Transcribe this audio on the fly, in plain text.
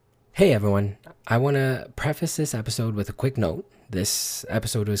Hey everyone, I want to preface this episode with a quick note. This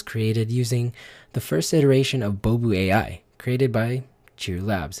episode was created using the first iteration of BobuAI, created by Cheer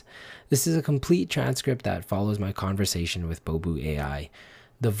Labs. This is a complete transcript that follows my conversation with BobuAI.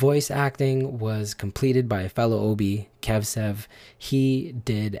 The voice acting was completed by a fellow OB, Kevsev. He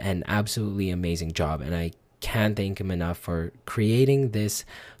did an absolutely amazing job, and I can't thank him enough for creating this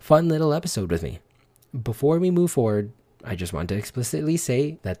fun little episode with me. Before we move forward, I just want to explicitly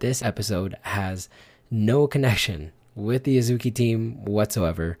say that this episode has no connection with the Azuki team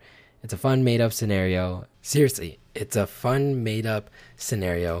whatsoever. It's a fun made-up scenario. Seriously, it's a fun made-up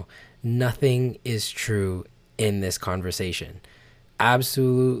scenario. Nothing is true in this conversation.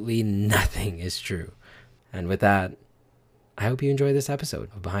 Absolutely nothing is true. And with that, I hope you enjoy this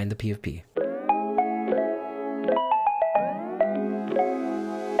episode of Behind the PFP.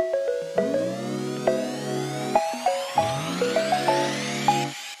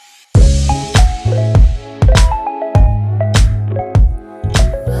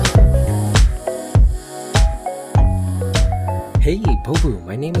 Hey, Bobu,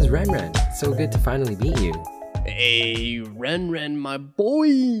 my name is Ren. So good to finally meet you. Hey, Ren, my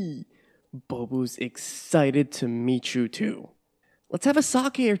boy! Bobu's excited to meet you too. Let's have a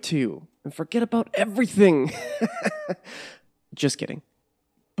sake or two and forget about everything. Just kidding.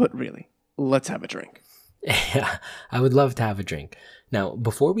 But really, let's have a drink. Yeah, I would love to have a drink. Now,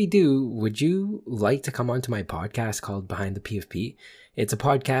 before we do, would you like to come onto my podcast called Behind the PFP? It's a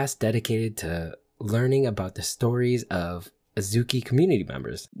podcast dedicated to learning about the stories of Azuki community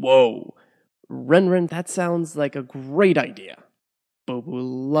members. Whoa. Ren, that sounds like a great idea. Bobu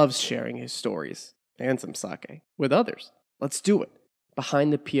loves sharing his stories and some sake with others. Let's do it.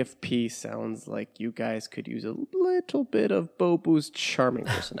 Behind the PFP sounds like you guys could use a little bit of Bobu's charming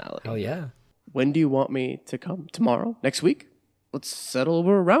personality. Oh yeah. When do you want me to come? Tomorrow? Next week? Let's settle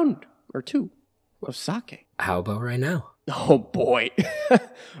over a round or two of sake. How about right now? Oh boy.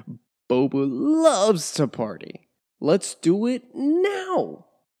 Bobu loves to party. Let's do it now.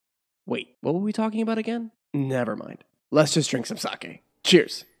 Wait, what were we talking about again? Never mind. Let's just drink some sake.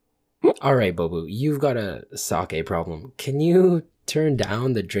 Cheers. All right, Bobu, you've got a sake problem. Can you turn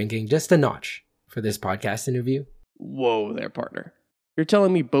down the drinking just a notch for this podcast interview? Whoa there, partner. You're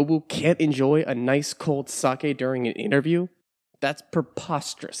telling me Bobu can't enjoy a nice cold sake during an interview? That's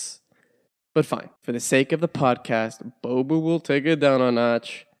preposterous. But fine, for the sake of the podcast, Bobu will take it down a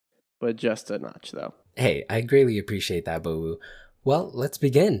notch. But just a notch, though. Hey, I greatly appreciate that, Bobu. Well, let's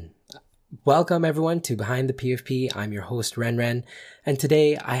begin. Welcome, everyone, to Behind the PFP. I'm your host, Ren, and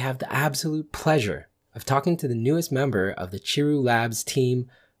today I have the absolute pleasure of talking to the newest member of the Chiru Labs team,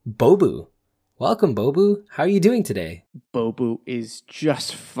 Bobu. Welcome, Bobu. How are you doing today? Bobu is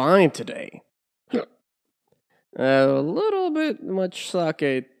just fine today. A little bit much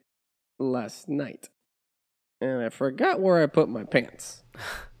sake last night, and I forgot where I put my pants.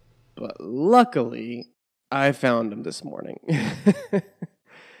 But luckily, I found them this morning.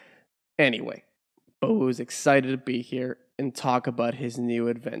 Anyway, Bobu's excited to be here and talk about his new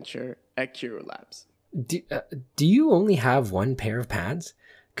adventure at Chiru Labs. Do you only have one pair of pants?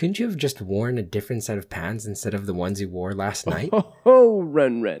 Couldn't you have just worn a different set of pants instead of the ones you wore last night? Oh,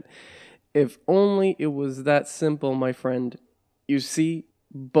 Ren. If only it was that simple, my friend. You see,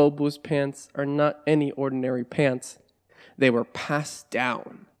 Bobu's pants are not any ordinary pants. They were passed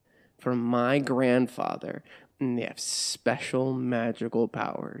down from my grandfather, and they have special magical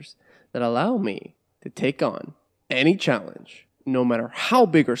powers that allow me to take on any challenge, no matter how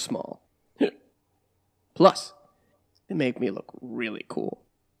big or small. Plus, they make me look really cool.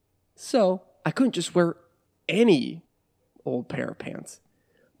 So, I couldn't just wear any old pair of pants.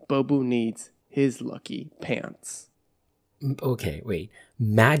 Bobu needs his lucky pants. Okay, wait.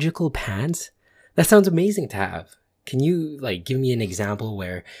 Magical pants? That sounds amazing to have. Can you, give me an example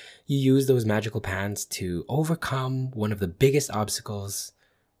where you use those magical pants to overcome one of the biggest obstacles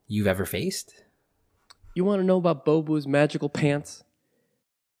you've ever faced? You want to know about Bobu's magical pants?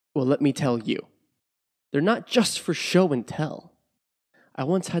 Well, let me tell you. They're not just for show and tell. I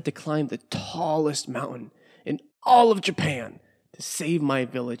once had to climb the tallest mountain in all of Japan to save my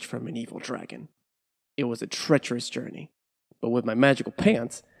village from an evil dragon. It was a treacherous journey, but with my magical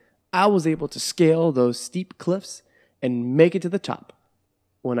pants, I was able to scale those steep cliffs and make it to the top.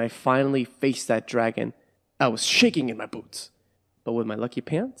 When I finally faced that dragon, I was shaking in my boots. But with my lucky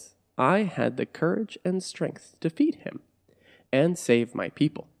pants, I had the courage and strength to defeat him and save my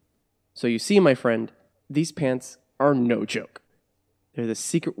people. So you see, my friend, these pants are no joke. They're the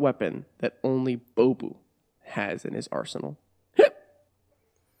secret weapon that only Bobu has in his arsenal.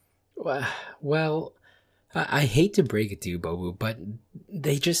 Well, I hate to break it to you, Bobu, but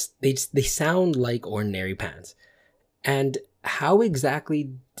they sound like ordinary pants. And how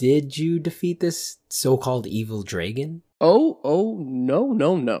exactly did you defeat this so-called evil dragon? Oh, no,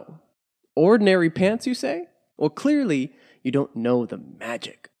 no, no. Ordinary pants, you say? Well, clearly, you don't know the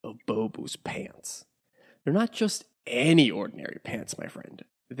magic of Bobu's pants. They're not just any ordinary pants, my friend.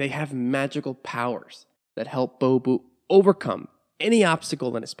 They have magical powers that help Bobu overcome any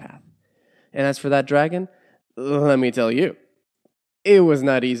obstacle in his path. And as for that dragon, let me tell you, it was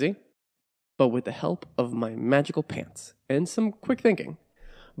not easy. But with the help of my magical pants and some quick thinking,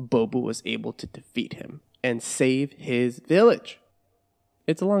 Bobu was able to defeat him and save his village.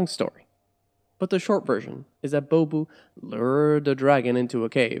 It's a long story, but the short version is that Bobu lured the dragon into a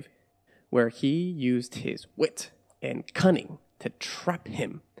cave where he used his wit and cunning to trap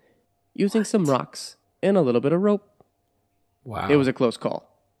him using some rocks and a little bit of rope. Wow. It was a close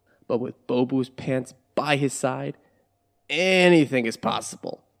call, but with Bobu's pants by his side, anything is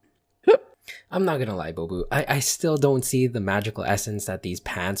possible. I'm not gonna lie, Bobu. I still don't see the magical essence that these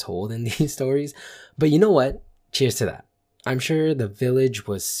pants hold in these stories. But you know what? Cheers to that. I'm sure the village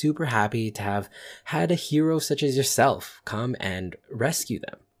was super happy to have had a hero such as yourself come and rescue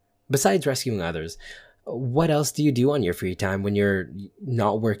them. Besides rescuing others, what else do you do on your free time when you're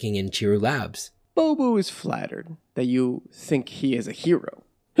not working in Chiru Labs? Bobu is flattered that you think he is a hero.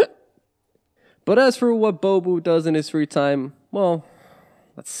 But as for what Bobu does in his free time, well,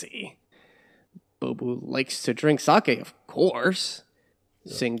 let's see. Bobu likes to drink sake, of course,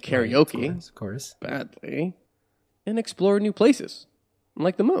 sing karaoke, Of course. badly, and explore new places,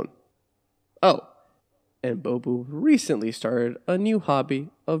 like the moon. Oh, and Bobu recently started a new hobby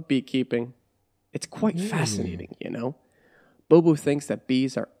of beekeeping. It's quite fascinating, you know? Bobu thinks that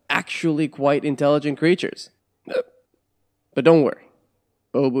bees are actually quite intelligent creatures. But don't worry,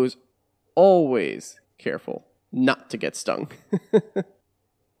 Bobu's always careful not to get stung.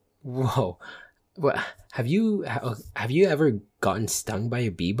 Whoa. What, have you ever gotten stung by a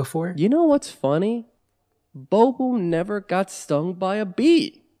bee before? You know what's funny? Bobu never got stung by a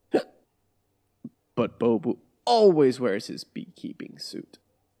bee. But Bobu always wears his beekeeping suit,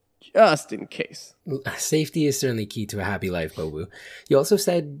 just in case. Safety is certainly key to a happy life, Bobu. You also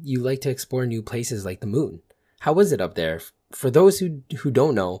said you like to explore new places like the moon. How was it up there? For those who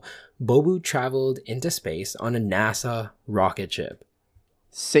don't know, Bobu traveled into space on a NASA rocket ship.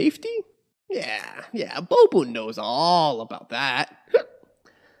 Safety? Yeah, Bobu knows all about that.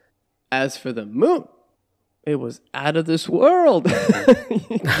 As for the moon, it was out of this world.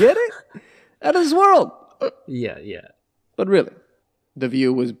 You get it? Out of this world. Yeah. But really, the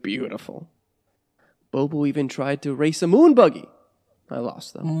view was beautiful. Bobu even tried to race a moon buggy. I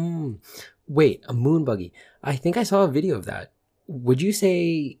lost them. Wait, a moon buggy. I think I saw a video of that. Would you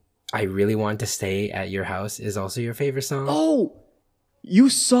say I Really Want to Stay at Your House is also your favorite song? Oh! You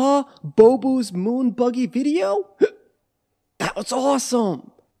saw Bobu's moon buggy video? That was awesome.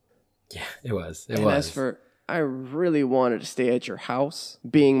 Yeah, it was. And as for I Really Wanted to Stay at Your House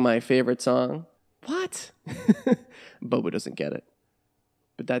being my favorite song, what? Bobu doesn't get it.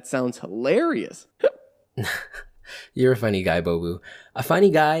 But that sounds hilarious. You're a funny guy, Bobu. A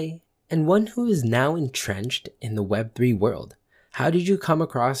funny guy, and one who is now entrenched in the Web3 world. How did you come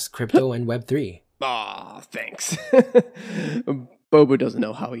across crypto and Web3? Aw, thanks. Bobu doesn't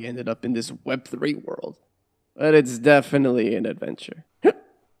know how he ended up in this Web3 world, but it's definitely an adventure.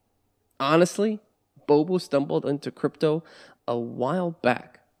 Honestly, Bobu stumbled into crypto a while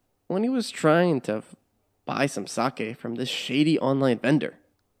back when he was trying to buy some sake from this shady online vendor.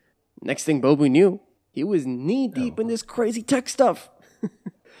 Next thing Bobu knew, he was knee-deep in this crazy tech stuff.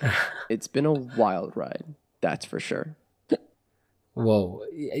 It's been a wild ride, that's for sure. Whoa,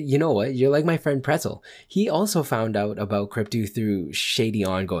 you know what? You're like my friend Pretzel. He also found out about crypto through shady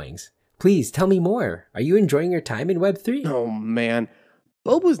ongoings. Please tell me more. Are you enjoying your time in Web3? Oh man,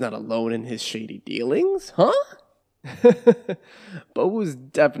 Bobu's not alone in his shady dealings, huh? Bobu's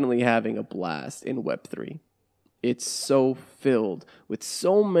definitely having a blast in Web3. It's so filled with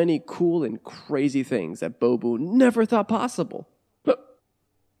so many cool and crazy things that Bobu never thought possible.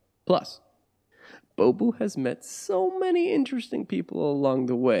 Plus, Bobu has met so many interesting people along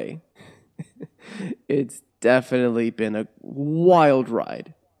the way. It's definitely been a wild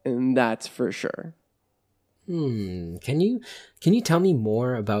ride, and that's for sure. Can you tell me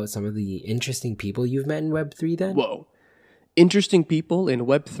more about some of the interesting people you've met in Web3 then? Whoa. Interesting people in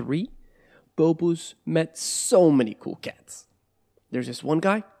Web3? Bobu's met so many cool cats. There's this one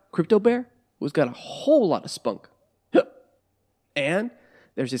guy, Crypto Bear, who's got a whole lot of spunk. And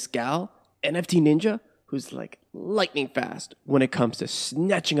there's this gal, NFT Ninja, who's like lightning fast when it comes to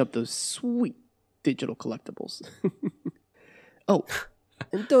snatching up those sweet, digital collectibles. Oh,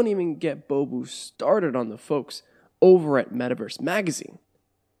 and don't even get Bobu started on the folks over at Metaverse Magazine.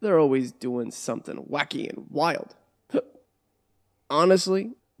 They're always doing something wacky and wild.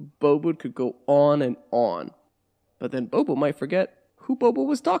 Honestly, Bobu could go on and on, but then Bobu might forget who Bobu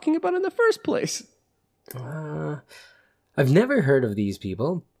was talking about in the first place. I've never heard of these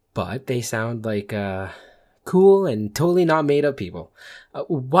people, but they sound like cool and totally not made up people.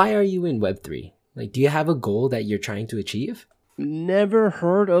 Why are you in Web3? Like, do you have a goal that you're trying to achieve? Never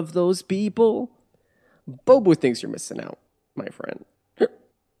heard of those people? Bobu thinks you're missing out, my friend.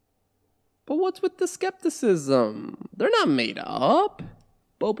 But what's with the skepticism? They're not made up.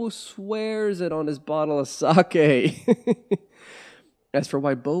 Bobu swears it on his bottle of sake. As for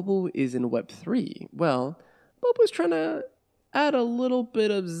why Bobu is in Web3, well, Bobu's trying to add a little bit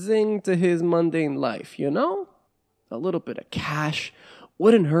of zing to his mundane life, you know? A little bit of cash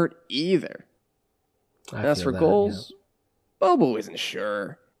wouldn't hurt either. As for goals, Bobu isn't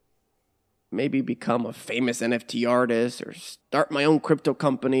sure. Maybe become a famous NFT artist or start my own crypto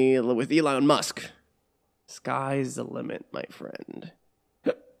company with Elon Musk. Sky's the limit, my friend.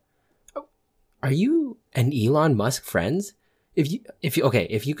 Are you and Elon Musk friends? If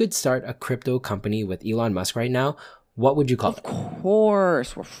you could start a crypto company with Elon Musk right now, what would you call it? Of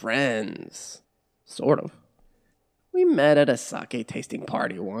course, we're friends. Sort of. We met at a sake tasting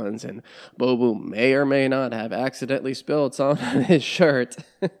party once, and Bobu may or may not have accidentally spilled some on his shirt.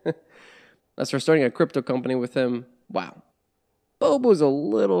 As for starting a crypto company with him, wow. Bobu's a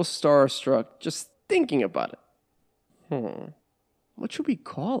little starstruck just thinking about it. What should we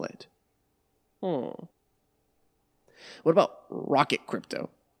call it? What about Rocket Crypto?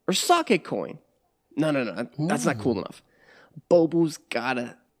 Or Sake Coin? No, that's not cool enough. Bobu's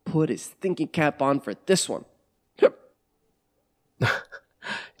gotta put his thinking cap on for this one.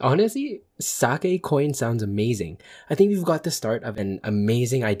 Honestly, Sake Coin sounds amazing. I think you've got the start of an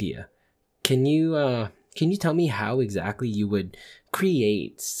amazing idea. Can you tell me how exactly you would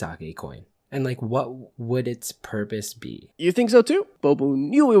create Sake Coin? And like, what would its purpose be? You think so too? Bobu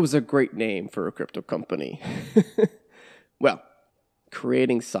knew it was a great name for a crypto company. Well,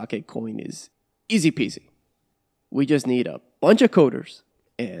 creating Sake Coin is easy peasy. We just need a bunch of coders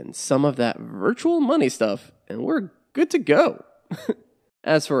and some of that virtual money stuff, and we're good to go.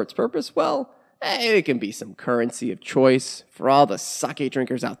 As for its purpose, well, it can be some currency of choice for all the sake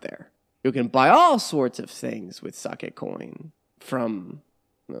drinkers out there. You can buy all sorts of things with Sake Coin, from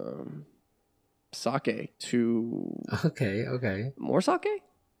sake to Okay. more sake,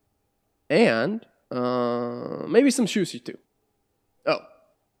 and maybe some sushi too. Oh,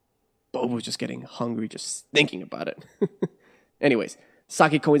 Bobu's just getting hungry just thinking about it. Anyways,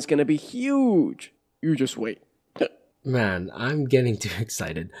 Sake Coin's gonna be huge. You just wait. Man, I'm getting too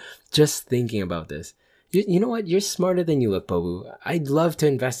excited just thinking about this. You know what? You're smarter than you look, Bobu. I'd love to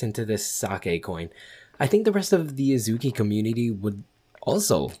invest into this Sake Coin. I think the rest of the Azuki community would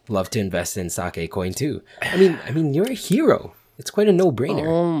also love to invest in Sake Coin too. I mean, you're a hero. It's quite a no-brainer.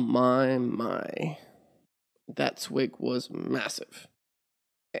 Oh my. That swig was massive.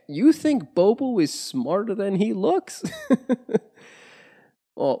 You think Bobu is smarter than he looks?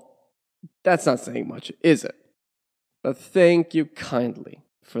 Well, that's not saying much, is it? But thank you kindly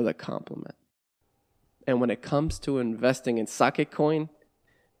for the compliment. And when it comes to investing in Sake Coin,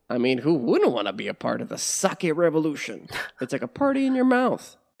 I mean, who wouldn't want to be a part of the sake revolution? It's like a party in your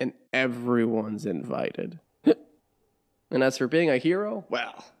mouth, and everyone's invited. And as for being a hero,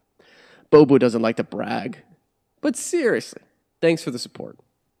 well, Bobu doesn't like to brag. But seriously, thanks for the support.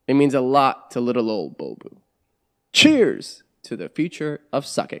 It means a lot to little old Bobu. Cheers to the future of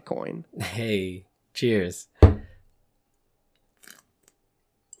Sake Coin. Hey, cheers.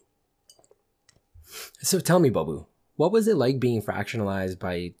 So tell me, Bobu, what was it like being fractionalized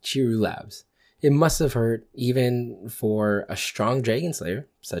by Chiru Labs? It must have hurt even for a strong Dragon Slayer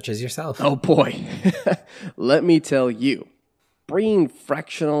such as yourself. Oh boy, let me tell you. Being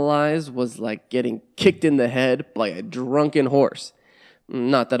fractionalized was like getting kicked in the head by a drunken horse.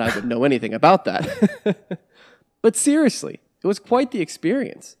 Not that I would know anything about that. But seriously, it was quite the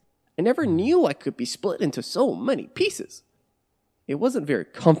experience. I never knew I could be split into so many pieces. It wasn't very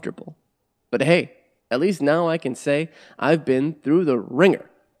comfortable. But hey, at least now I can say I've been through the ringer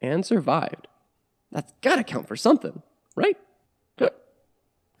and survived. That's gotta count for something, right?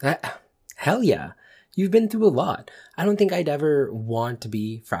 Hell yeah. You've been through a lot. I don't think I'd ever want to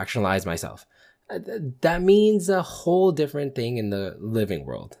be fractionalized myself. That means a whole different thing in the living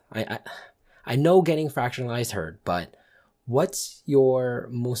world. I know getting fractionalized hurt, but what's your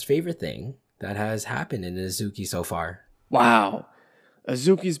most favorite thing that has happened in Izuki so far? Wow.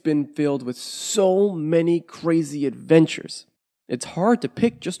 Azuki's been filled with so many crazy adventures. It's hard to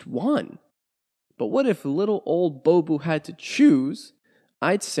pick just one. But what if little old Bobu had to choose?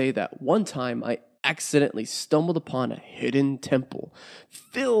 I'd say that one time I accidentally stumbled upon a hidden temple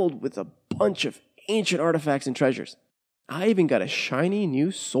filled with a bunch of ancient artifacts and treasures. I even got a shiny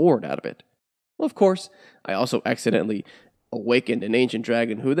new sword out of it. Well, of course, I also accidentally awakened an ancient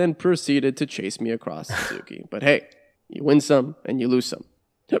dragon who then proceeded to chase me across Suzuki. But hey, you win some and you lose some.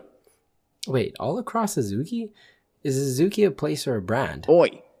 Wait, all across Azuki? Is Azuki a place or a brand?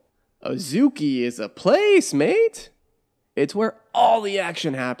 Oi, Azuki is a place, mate. It's where all the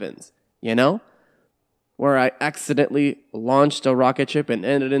action happens, you know? Where I accidentally launched a rocket ship and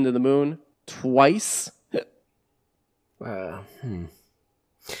ended into the moon twice. This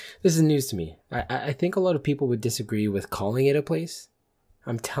is news to me. I think a lot of people would disagree with calling it a place.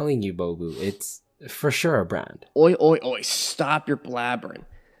 I'm telling you, Bobu, it's for sure a brand. Oi, oi, oi, stop your blabbering.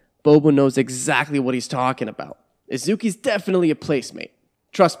 Bobu knows exactly what he's talking about. Azuki's definitely a place, mate.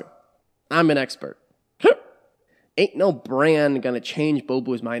 Trust me, I'm an expert. Ain't no brand gonna change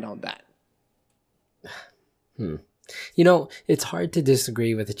Bobu's mind on that. You know, it's hard to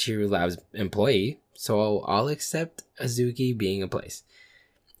disagree with a Chiru Labs employee, so I'll accept Azuki being a place.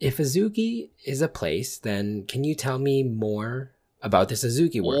 If Azuki is a place, then can you tell me more about this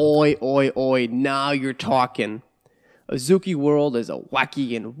Azuki world? Oi, oi, oi, now you're talking. Azuki World is a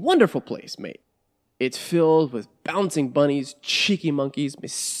wacky and wonderful place, mate. It's filled with bouncing bunnies, cheeky monkeys,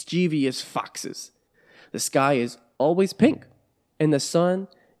 mischievous foxes. The sky is always pink, and the sun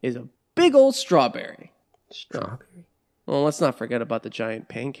is a big old strawberry. Strawberry? Well, let's not forget about the giant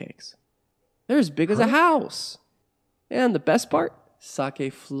pancakes. They're as big as a house. And the best part,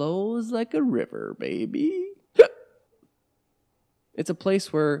 sake flows like a river, baby. It's a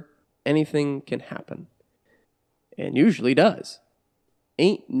place where anything can happen. And usually does.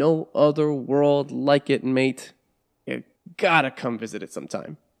 Ain't no other world like it, mate. You gotta come visit it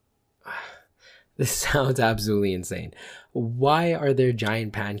sometime. This sounds absolutely insane. Why are there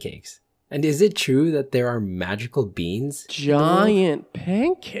giant pancakes? And is it true that there are magical beans? Giant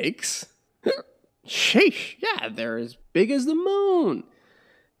pancakes? Sheesh, yeah, they're as big as the moon.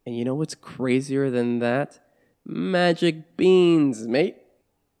 And you know what's crazier than that? Magic beans, mate.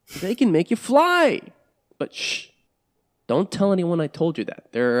 They can make you fly. But shh, don't tell anyone I told you that.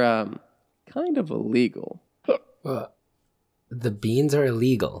 They're kind of illegal. The beans are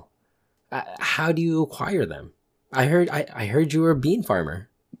illegal. How do you acquire them? I heard you were a bean farmer.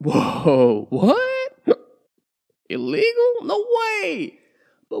 Whoa, what? Illegal? No way!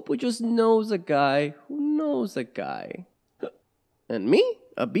 Bobu just knows a guy who knows a guy. And me?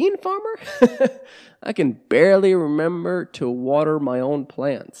 A bean farmer? I can barely remember to water my own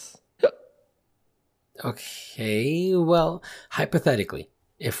plants. Okay, well, hypothetically,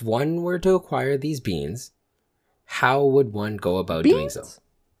 if one were to acquire these beans, how would one go about doing so?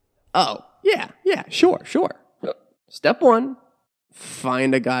 Oh, yeah, sure. Step 1,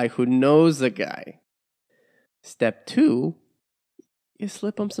 find a guy who knows a guy. Step 2, you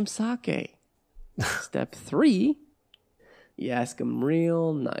slip him some sake. Step 3, you ask him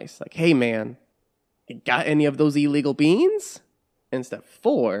real nice, like, hey man, you got any of those illegal beans? And step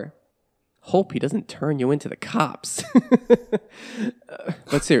 4, hope he doesn't turn you into the cops.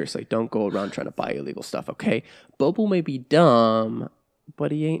 But seriously, don't go around trying to buy illegal stuff, okay? Bobu may be dumb,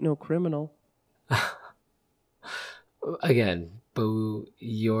 but he ain't no criminal. Again, Boo,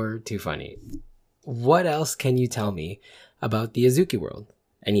 you're too funny. What else can you tell me about the Azuki world?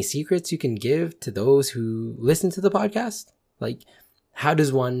 Any secrets you can give to those who listen to the podcast? Like, how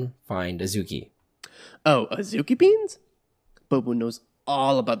does one find Azuki? Oh, Azuki beans? Bobu knows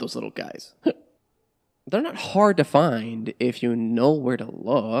all about those little guys. They're not hard to find if you know where to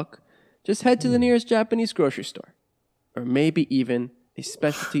look. Just head to the nearest Japanese grocery store. Or maybe even a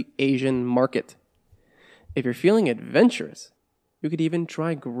specialty Asian market. If you're feeling adventurous, you could even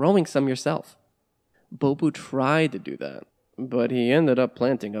try growing some yourself. Bobu tried to do that, but he ended up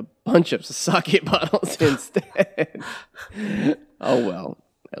planting a bunch of sake bottles instead. Oh well,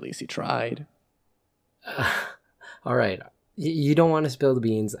 at least he tried. All right, you don't want to spill the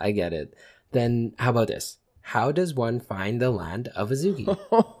beans, I get it. Then how about this? How does one find the land of Azuki?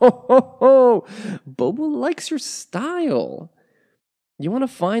 Bobu likes your style. You want to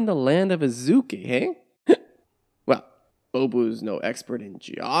find the land of Azuki, hey? Well, Bobu's no expert in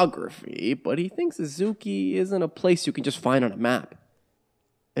geography, but he thinks Azuki isn't a place you can just find on a map.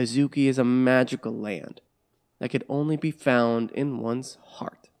 Azuki is a magical land that could only be found in one's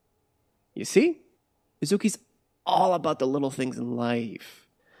heart. You see? Azuki's all about the little things in life,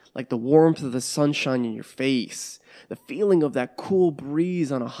 like the warmth of the sunshine in your face, the feeling of that cool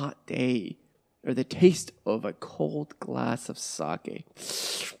breeze on a hot day, or the taste of a cold glass of sake.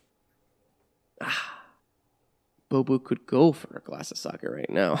 Bobu could go for a glass of sake right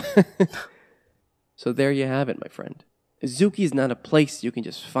now. So there you have it, my friend. Azuki is not a place you can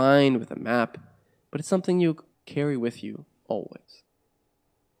just find with a map, but it's something you carry with you always.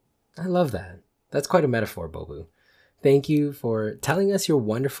 I love that. That's quite a metaphor, Bobu. Thank you for telling us your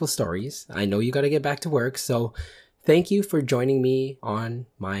wonderful stories. I know you got to get back to work, so thank you for joining me on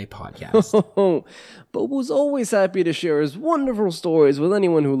my podcast. Bobu's always happy to share his wonderful stories with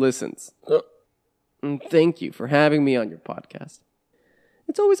anyone who listens. And thank you for having me on your podcast.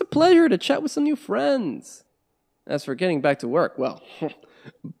 It's always a pleasure to chat with some new friends. As for getting back to work, well,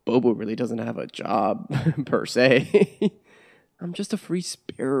 Bobu really doesn't have a job, per se. I'm just a free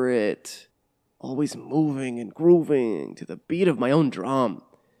spirit, always moving and grooving to the beat of my own drum.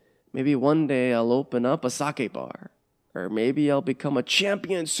 Maybe one day I'll open up a sake bar, or maybe I'll become a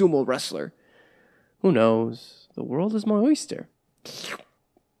champion sumo wrestler. Who knows? The world is my oyster.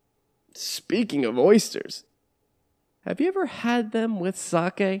 Speaking of oysters, have you ever had them with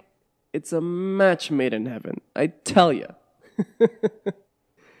sake? It's a match made in heaven, I tell ya.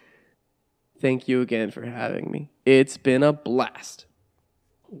 Thank you again for having me. It's been a blast.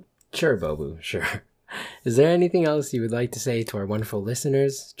 Sure, Bobu, sure. Is there anything else you would like to say to our wonderful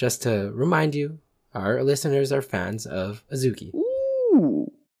listeners? Just to remind you, our listeners are fans of Azuki.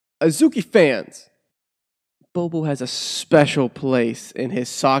 Ooh, Azuki fans. Bobu has a special place in his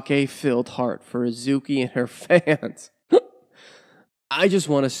sake-filled heart for Azuki and her fans. I just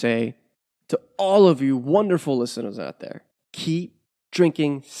want to say to all of you wonderful listeners out there, keep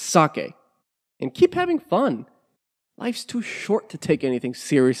drinking sake and keep having fun. Life's too short to take anything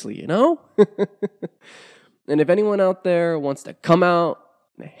seriously, you know? And if anyone out there wants to come out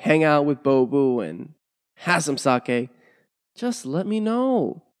and hang out with Bobu and have some sake, just let me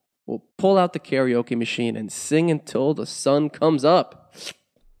know. We'll pull out the karaoke machine and sing until the sun comes up.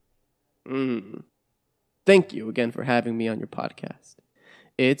 Thank you again for having me on your podcast.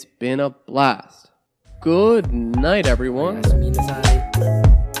 It's been a blast. Good night, everyone.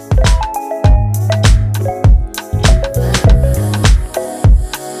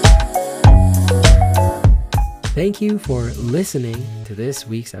 Thank you for listening to this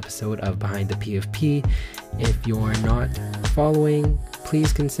week's episode of Behind the PFP. If you're not following,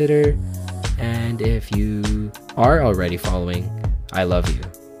 please consider. And if you are already following, I love you.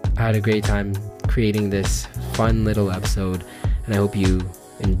 I had a great time creating this fun little episode, and I hope you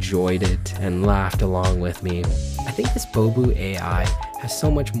enjoyed it and laughed along with me. I think this BobuAI has so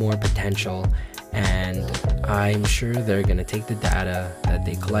much more potential, and I'm sure they're going to take the data that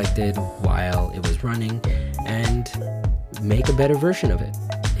they collected while it was running and make a better version of it.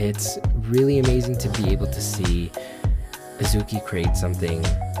 It's really amazing to be able to see Azuki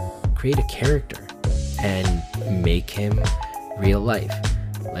create a character and make him real life.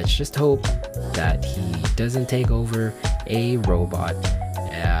 Let's just hope that he doesn't take over a robot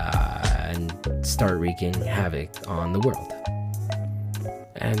and start wreaking havoc on the world.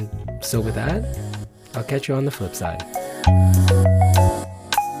 And so with that, I'll catch you on the flip side.